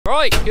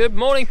Right, good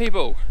morning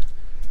people.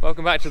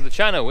 Welcome back to the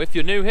channel. If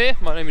you're new here,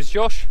 my name is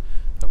Josh.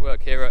 I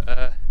work here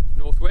at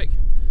Northwick.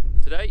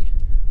 Today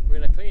we're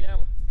going to clean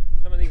out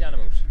some of these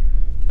animals.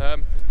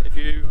 If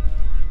you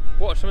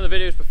watched some of the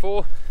videos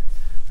before,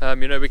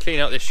 you know we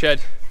clean out this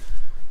shed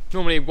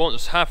normally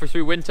once halfway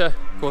through winter.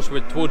 Of course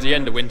we're towards the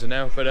end of winter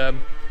now, but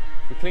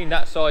we cleaned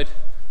that side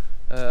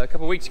a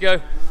couple of weeks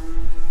ago,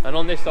 and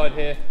on this side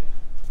here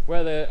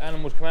where the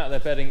animals come out of their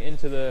bedding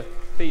into the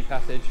feed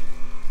passage,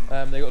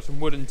 they got some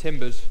wooden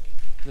timbers.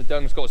 The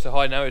dung's got so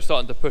high now it's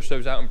starting to push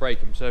those out and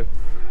break them. So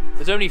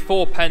there's only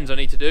 4 pens I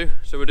need to do.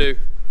 So we'll do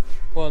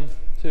 1,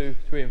 2,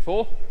 3 and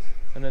 4,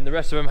 and then the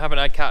rest of them haven't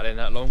had cattle in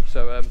that long,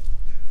 so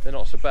they're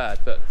not so bad.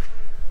 But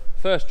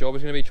first job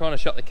is going to be trying to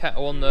shut the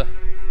cattle on the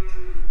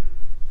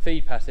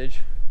feed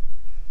passage,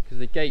 because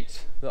the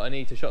gates that I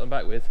need to shut them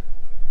back with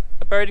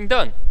are buried in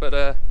dung. But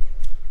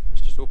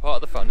it's just all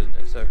part of the fun, isn't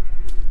it? So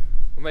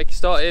we'll make a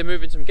start here,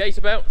 moving some gates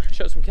about,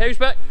 shut some cows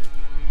back.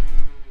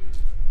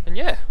 And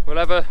yeah, we'll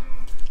have a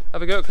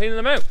go at cleaning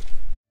them out.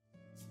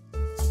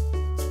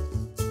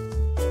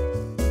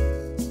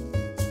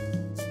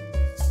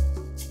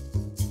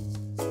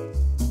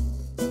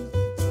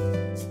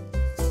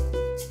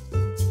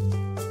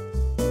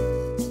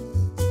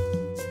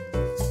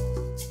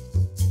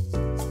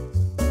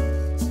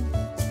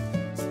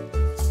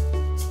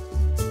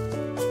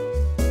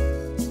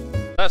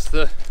 That's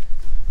the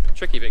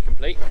tricky bit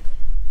complete.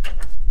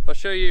 I'll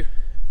show you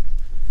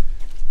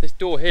this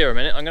door here a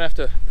minute. I'm going to have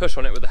to push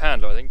on it with the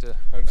handle, I think, to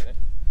open it.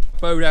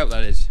 Bowed out,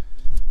 that is.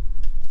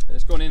 And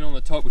it's gone in on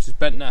the top, which is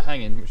bent that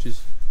hanging, which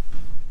is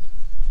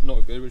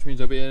not good, which means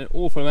there'll be an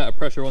awful amount of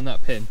pressure on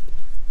that pin.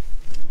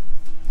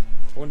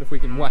 I wonder if we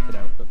can whack it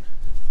out, but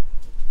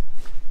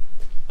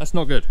that's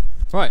not good.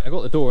 Right, I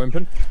got the door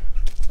open.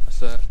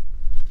 That's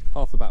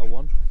half the battle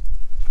won.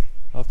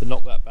 I'll have to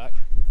knock that back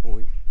before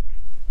we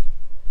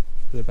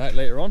put it back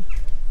later on.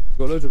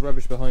 Got loads of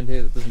rubbish behind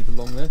here that doesn't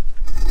belong there.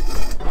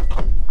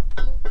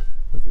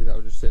 Hopefully that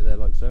will just sit there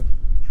like so.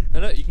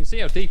 And look, you can see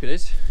how deep it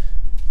is.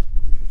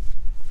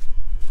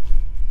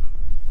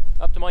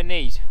 Up to my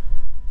knees.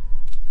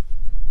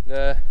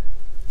 The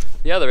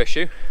other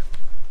issue,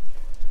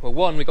 well,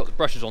 one, we've got the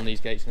brushes on these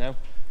gates now,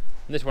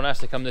 and this one has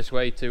to come this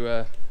way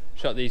to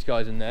shut these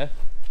guys in there,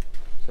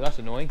 so that's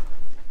annoying.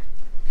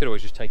 Could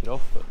always just take it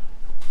off, but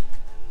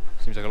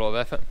seems like a lot of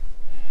effort.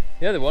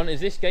 The other one is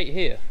this gate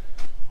here.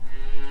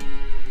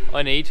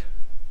 I need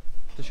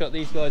to shut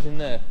these guys in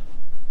there.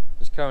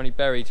 It's currently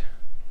buried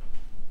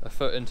a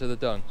foot into the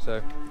dung,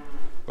 so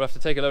we'll have to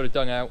take a load of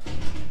dung out,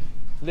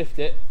 lift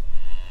it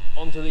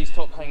onto these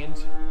top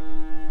hangings,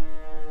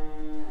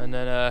 and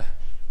then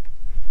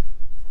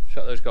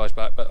shut those guys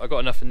back. But I've got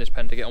enough in this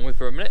pen to get on with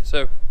for a minute,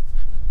 so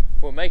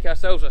we'll make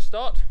ourselves a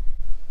start.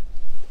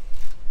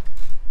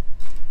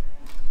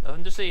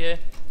 Nothing to see here.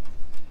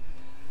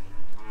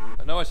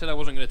 I know I said I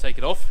wasn't going to take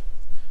it off,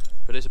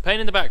 but it's a pain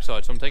in the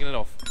backside, so I'm taking it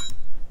off.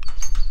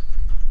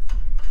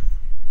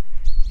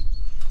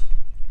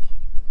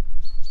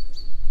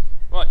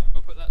 Right,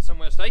 we'll put that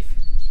somewhere safe.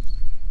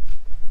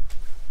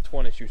 That's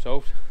one issue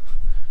solved.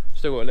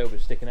 Still got a little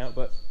bit sticking out,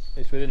 but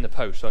it's within the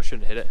post, so I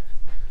shouldn't hit it.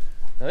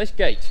 Now this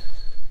gate,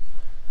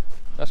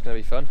 that's going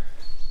to be fun.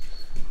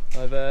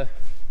 Oh,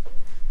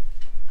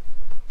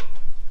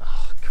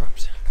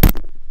 crumbs.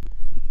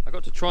 I've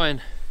got to try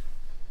and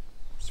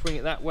swing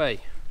it that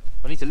way.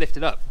 I need to lift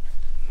it up.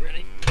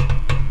 Really?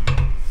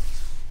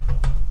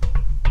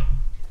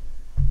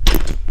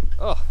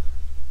 Oh.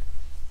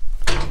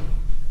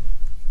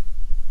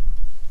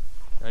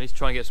 I need to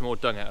try and get some more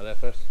dung out of there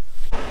first.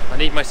 I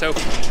need myself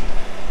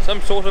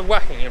some sort of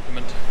whacking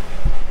implement.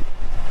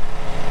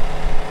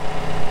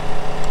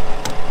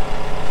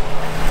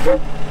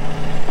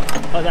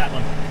 Like that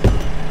one.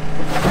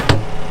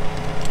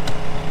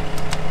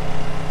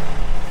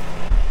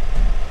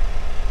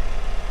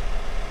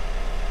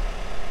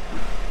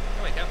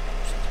 There we go.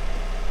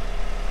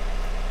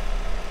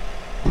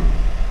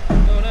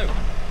 Oh no.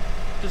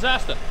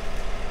 Disaster.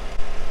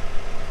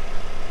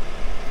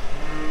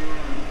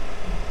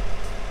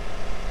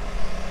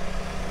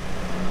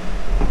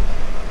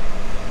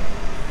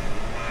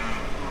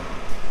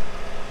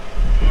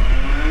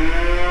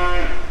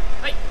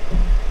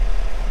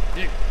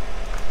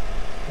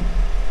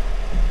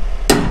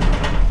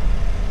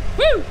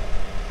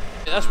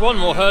 That's one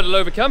more hurdle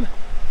overcome.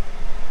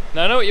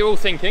 Now I know what you're all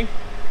thinking.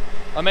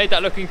 I made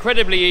that look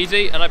incredibly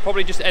easy, and I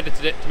probably just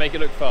edited it to make it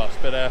look fast,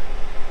 but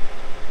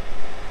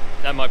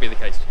that might be the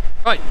case.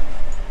 Right,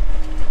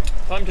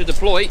 time to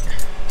deploy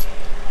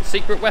the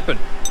secret weapon,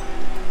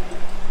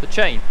 the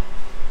chain.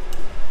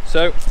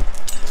 So,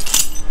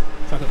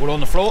 chuck it all on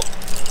the floor.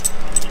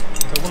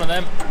 So one of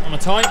them on a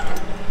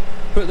tie.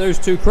 Put those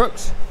 2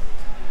 crooks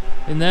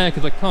in there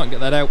because I can't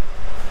get that out.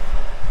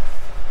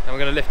 And we're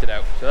going to lift it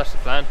out. So that's the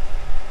plan.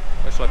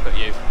 Where shall I put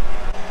you?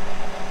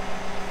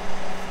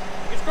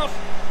 Fingers crossed.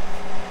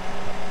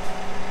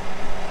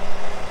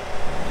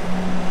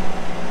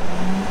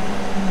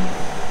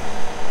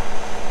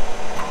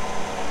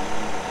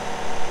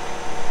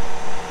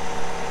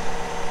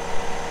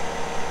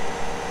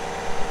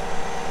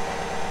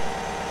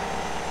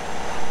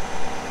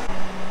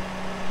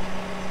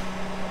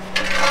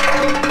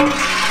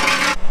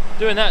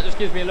 doing that just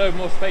gives me a load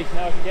more space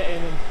now. I can get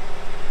in and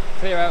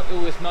clear out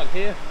all this muck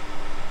here.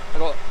 I've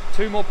got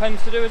 2 more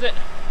pens to do, is it?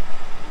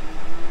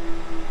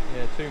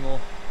 Yeah, 2 more,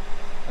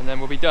 and then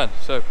we'll be done.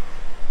 So,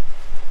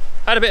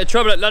 had a bit of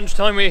trouble at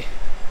lunchtime. Well,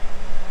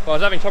 I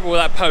was having trouble with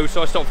that post,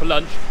 so I stopped for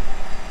lunch.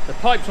 The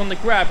pipes on the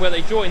grab where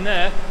they join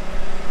there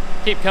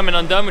keep coming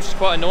undone, which is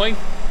quite annoying.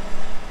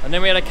 And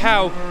then we had a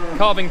cow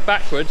calving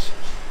backwards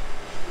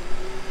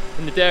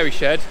in the dairy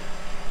shed,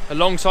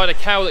 alongside a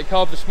cow that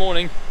calved this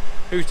morning,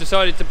 who's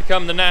decided to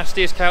become the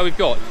nastiest cow we've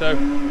got. So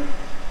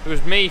it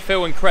was me,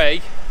 Phil and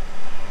Craig.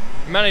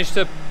 We managed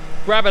to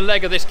grab a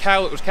leg of this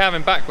cow that was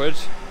calving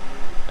backwards,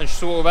 and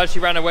sort of as she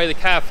ran away the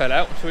calf fell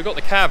out. So we got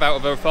the calf out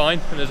of her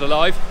fine and is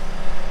alive,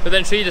 but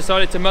then she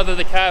decided to mother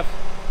the calf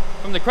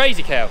from the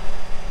crazy cow.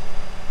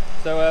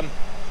 So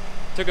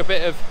took a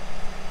bit of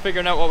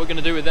figuring out what we're going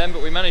to do with them,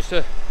 but we managed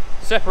to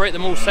separate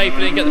them all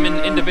safely and get them in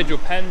individual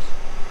pens.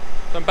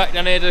 So I'm back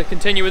down here to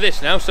continue with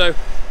this now. So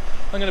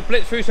I'm going to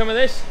blitz through some of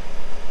this,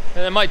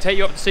 and I might take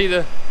you up to see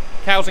the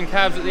cows and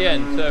calves at the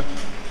end. So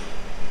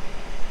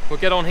we'll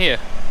get on here.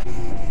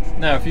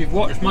 Now, if you've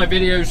watched my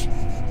videos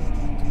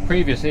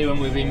previously when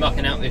we've been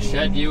mucking out this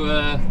shed, you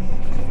were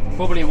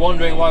probably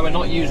wondering why we're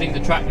not using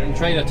the tractor and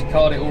trailer to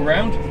cart it all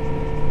round.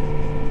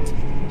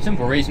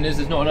 Simple reason is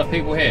there's not enough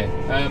people here.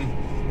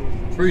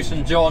 Bruce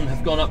and John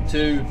have gone up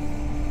to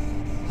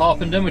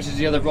Harpenden, which is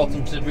the other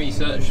Rothamsted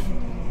research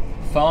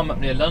farm up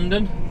near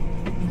London.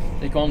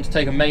 They've gone to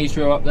take a maize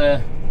drill up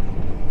there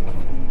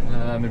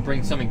and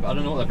bring something. I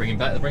don't know what they're bringing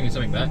back. They're bringing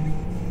something back.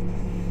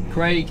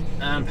 Craig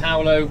and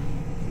Paolo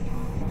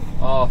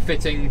are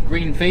fitting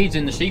green feeds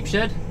in the sheep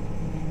shed.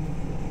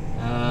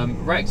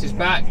 Rex is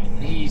back.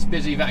 He's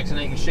busy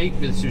vaccinating sheep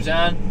with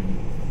Suzanne.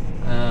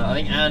 I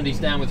think Andy's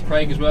down with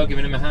Craig as well,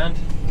 giving him a hand.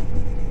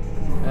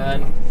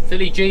 And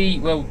Philly G,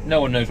 well, no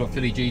one knows what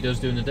Philly G does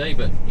during the day,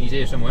 but he's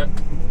here somewhere.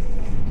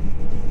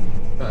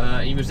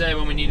 But he was there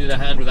when we needed a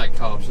hand with that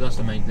calf, so that's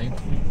the main thing.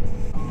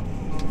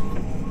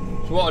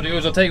 So what I'll do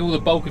is I'll take all the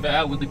bulk of it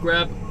out with the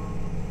grab.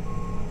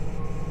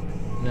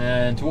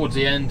 And towards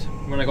the end,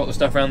 when I got the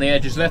stuff around the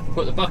edges left,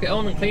 put the bucket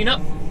on and clean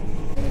up.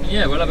 And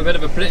yeah, we'll have a bit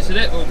of a blitz at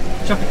it. We'll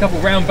chuck a couple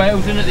round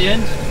bales in at the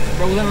end,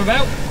 roll them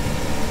about.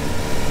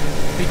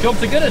 The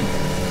job's a good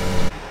one.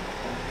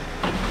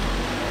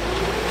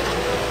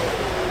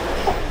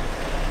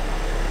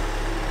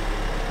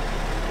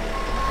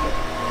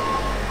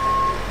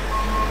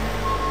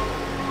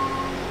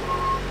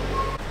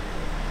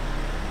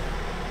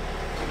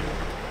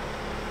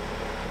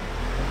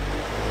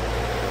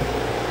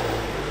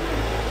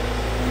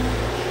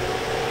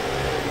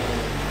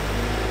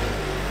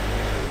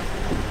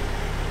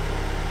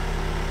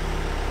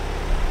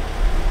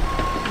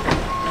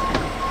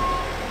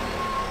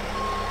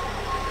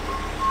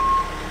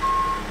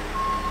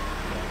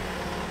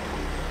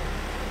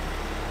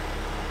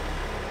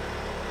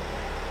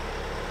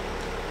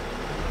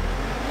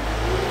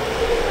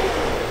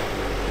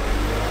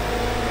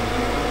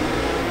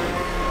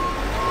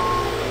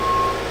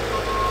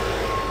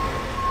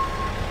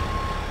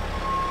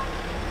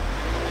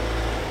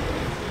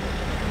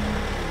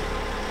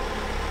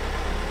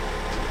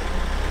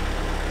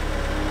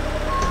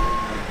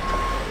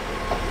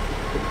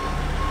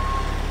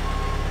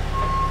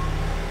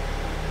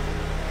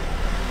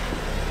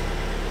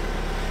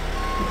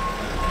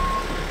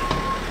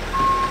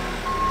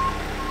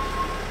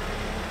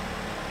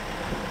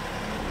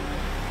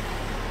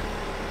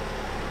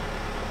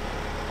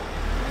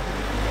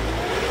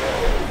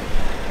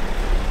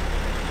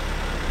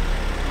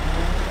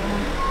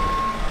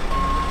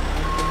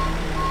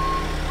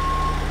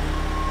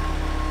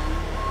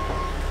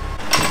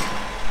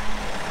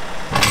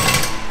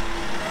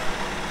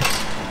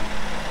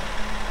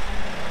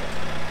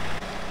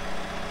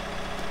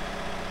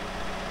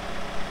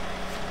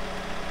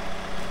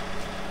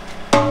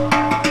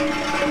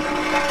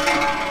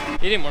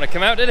 He didn't want to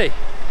come out, did he?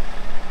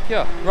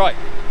 Yeah, right.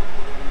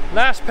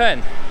 Last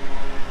pen.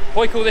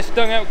 Hoik all this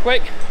dung out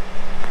quick,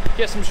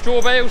 get some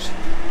straw bales,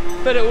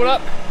 fill it all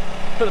up,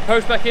 put the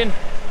post back in,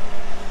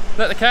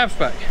 let the calves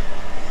back.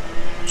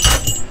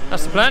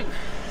 That's the plan.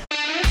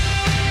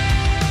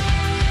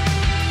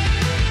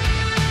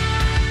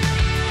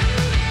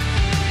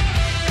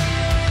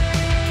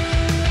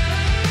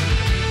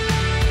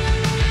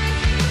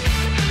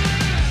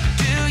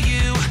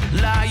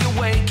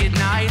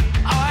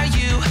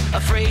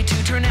 Afraid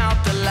to turn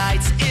out the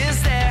lights?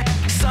 Is there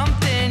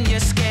something you're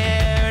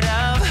scared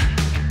of?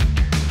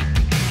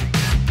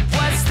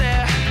 What's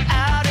there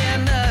out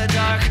in the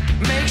dark?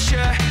 Make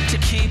sure to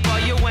keep all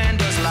your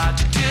windows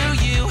locked. Do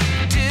you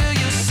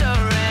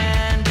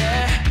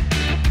surrender?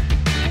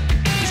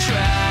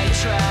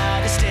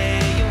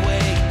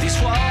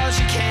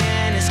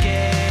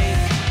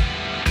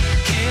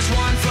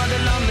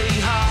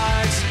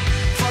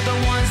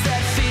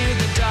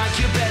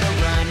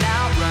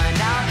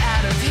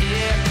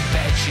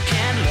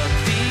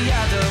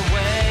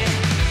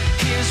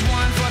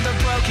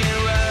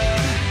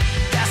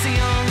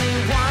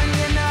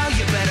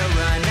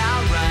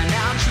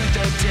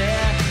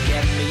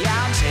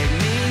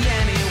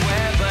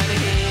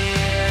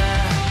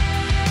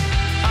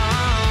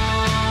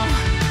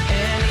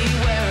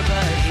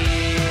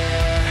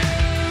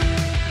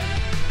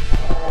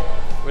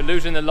 we're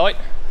losing the light.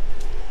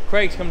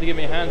 Craig's come to give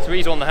me a hand, so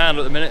he's on the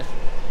handle at the minute.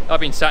 I've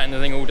been sat in the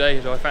thing all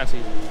day, so I fancy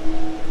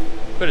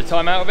a bit of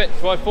time out of it.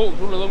 So I forked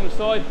all along the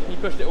side, he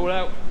pushed it all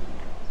out.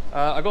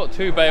 I got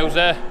 2 bales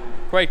there.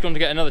 Craig's gone to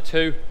get another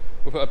 2.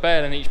 We'll put a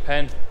bale in each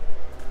pen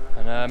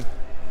and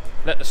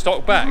let the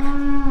stock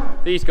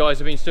back. These guys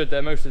have been stood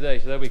there most of the day,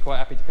 so they'll be quite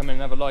happy to come in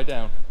and have a lie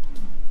down,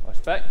 I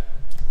expect.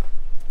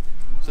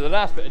 So the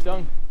last bit of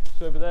dung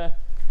is over there.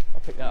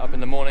 I'll pick that up in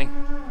the morning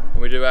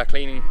and we do our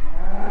cleaning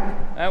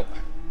out.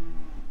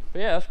 But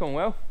yeah, that's gone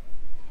well.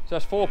 So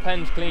that's 4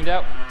 pens cleaned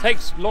out.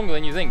 Takes longer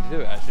than you think to do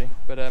it actually,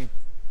 but it's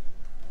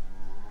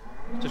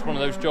just one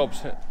of those jobs.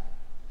 It'd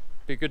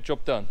be a good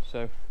job done.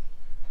 So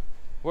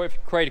wait for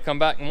Craig to come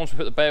back, and once we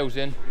put the bales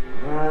in,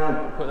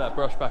 we'll put that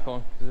brush back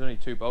on, because there's only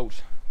 2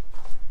 bolts.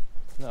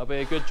 And that'll be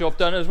a good job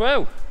done as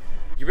well.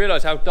 You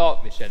realise how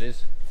dark this shed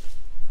is,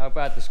 how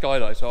bad the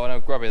skylights are, and how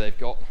grubby they've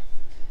got.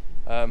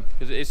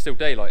 Because it is still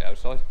daylight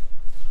outside,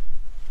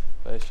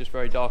 but it's just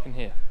very dark in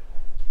here.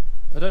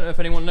 I don't know if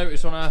anyone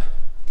noticed on our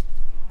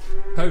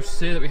posts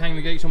here that we hang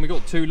the gates on, we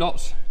got 2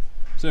 lots.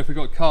 So if we've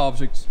got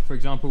calves, for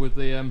example, with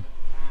the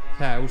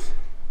cows,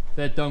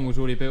 their dung was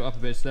already built up a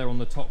bit, so they're on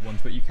the top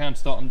ones, but you can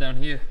start them down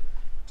here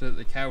so that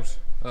the calves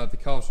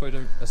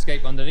don't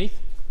escape underneath.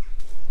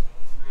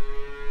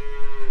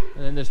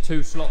 And then there's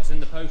 2 slots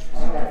in the posts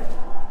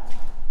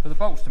for the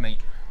bolts to meet.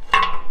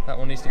 That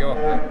one needs to go up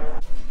a bit.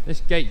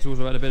 This gate's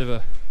also had a bit of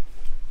a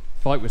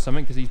fight with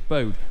something because he's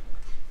bowed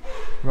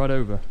right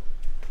over.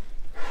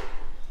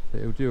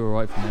 But it'll do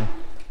alright for now.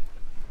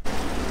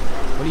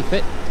 Will he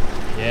fit?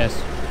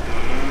 Yes.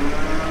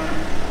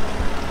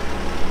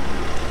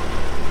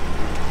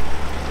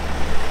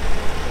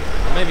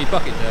 I made me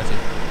bucket dirty.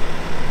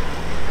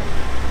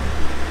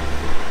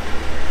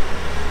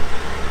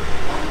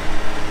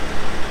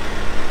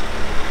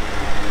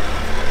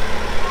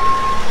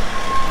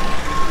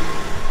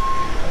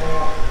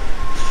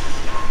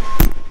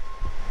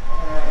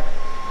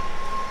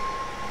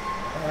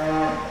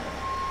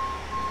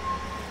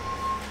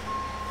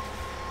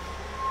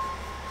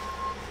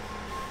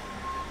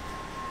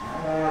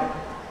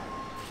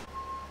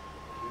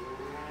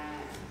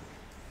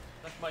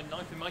 My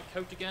knife in my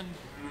coat again.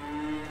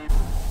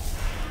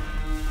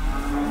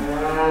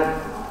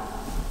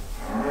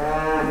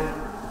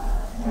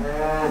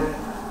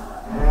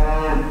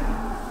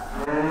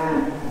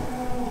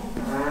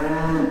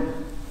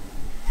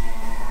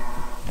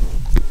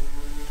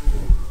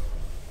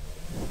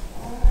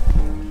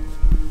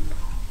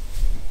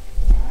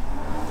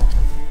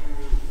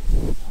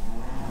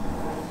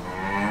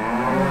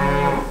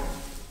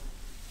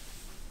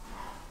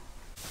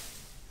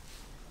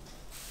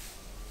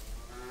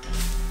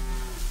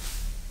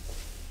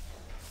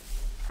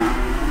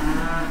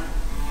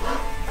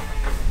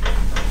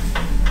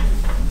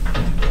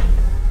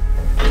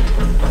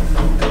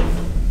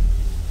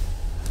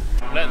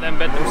 Let them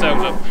bed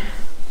themselves up.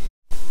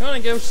 Come on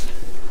then, girls.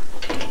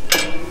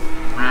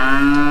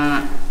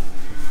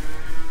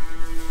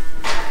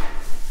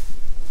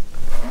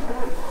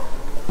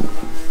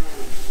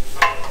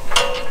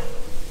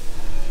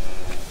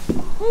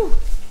 Whew.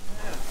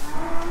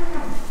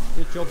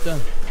 Good job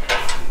done.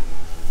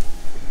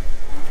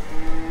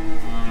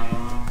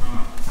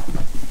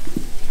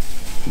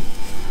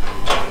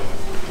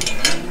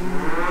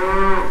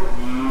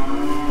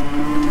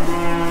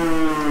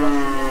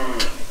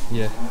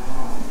 Yeah.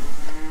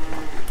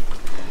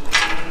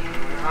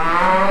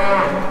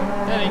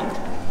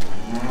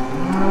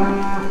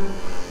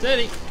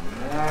 Steady.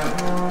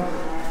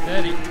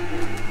 Steady.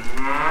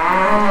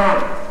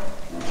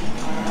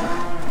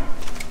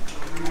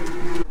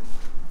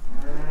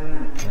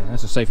 Yeah,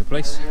 that's a safer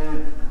place.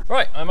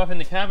 Right, I'm up in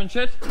the cabin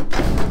shed.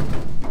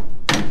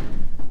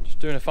 Just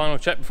doing a final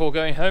check before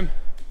going home.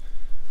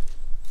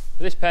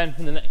 This pen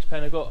and the next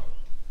pen I've got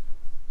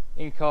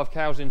in-calf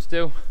cows in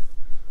still,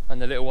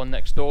 and the little one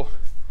next door.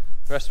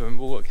 The rest of them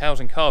all got cows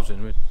and calves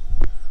in. We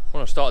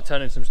want to start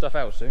turning some stuff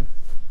out soon.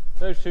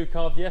 Those 2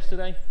 calved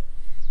yesterday.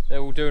 They're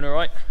all doing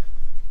alright.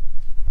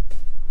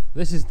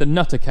 This is the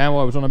nutter cow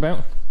I was on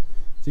about.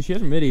 See, she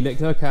hasn't really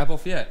licked her calf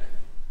off yet.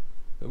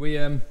 But we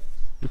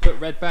put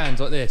red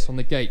bands like this on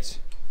the gates,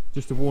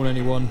 just to warn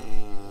anyone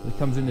that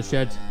comes in the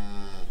shed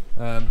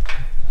that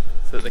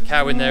the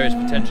cow in there is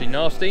potentially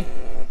nasty.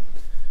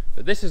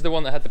 But this is the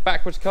one that had the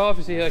backwards calf.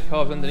 You see her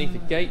calves underneath the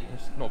gate.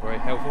 It's not very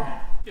helpful.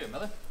 Good,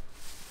 mother.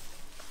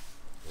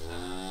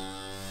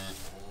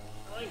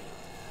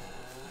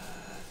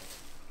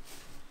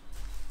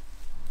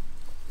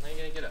 Now you're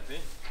going to get up here.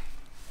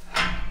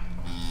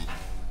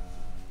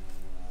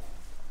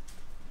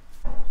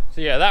 So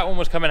yeah, that one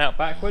was coming out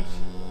backwards,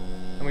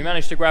 and we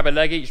managed to grab a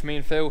leg each, me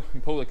and Phil,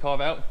 and pull the calf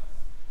out.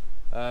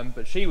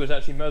 But she was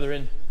actually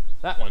mothering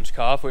that one's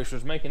calf, which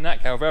was making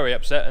that cow very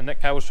upset, and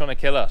that cow was trying to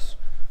kill us.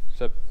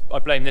 So I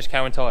blame this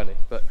cow entirely.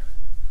 But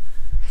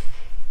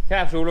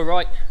calf's all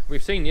alright.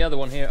 We've seen the other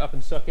one here up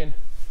and sucking.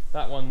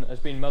 That one has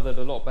been mothered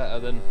a lot better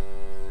than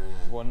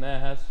the one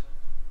there has.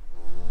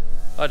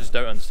 I just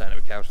don't understand it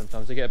with cows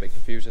sometimes. They get a bit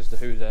confused as to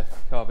who their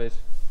calf is.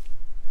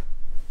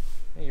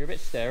 Hey, you're a bit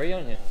starey,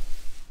 aren't you?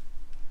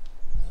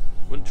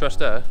 Wouldn't trust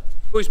her.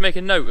 Always make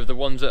a note of the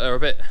ones that are a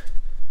bit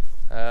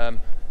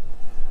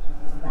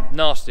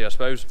nasty, I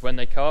suppose, when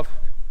they calve.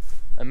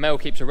 And Mel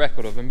keeps a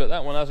record of them, but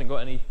that one hasn't got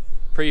any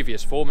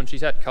previous form, and she's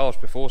had calves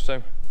before,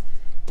 so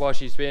why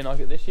she's being like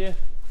it this year,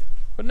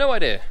 but no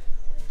idea.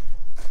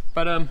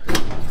 But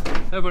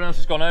everyone else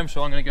has gone home,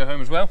 so I'm going to go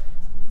home as well.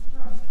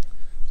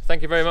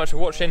 Thank you very much for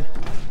watching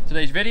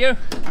today's video.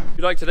 If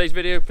you like today's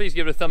video, please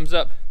give it a thumbs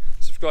up.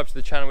 Subscribe to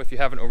the channel if you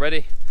haven't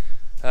already.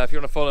 If you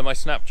want to follow my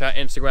Snapchat,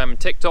 Instagram and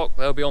TikTok,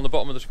 they'll be on the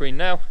bottom of the screen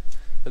now.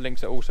 The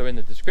links are also in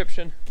the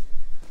description.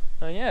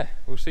 And yeah,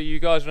 we'll see you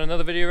guys in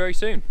another video very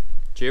soon.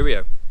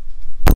 Cheerio.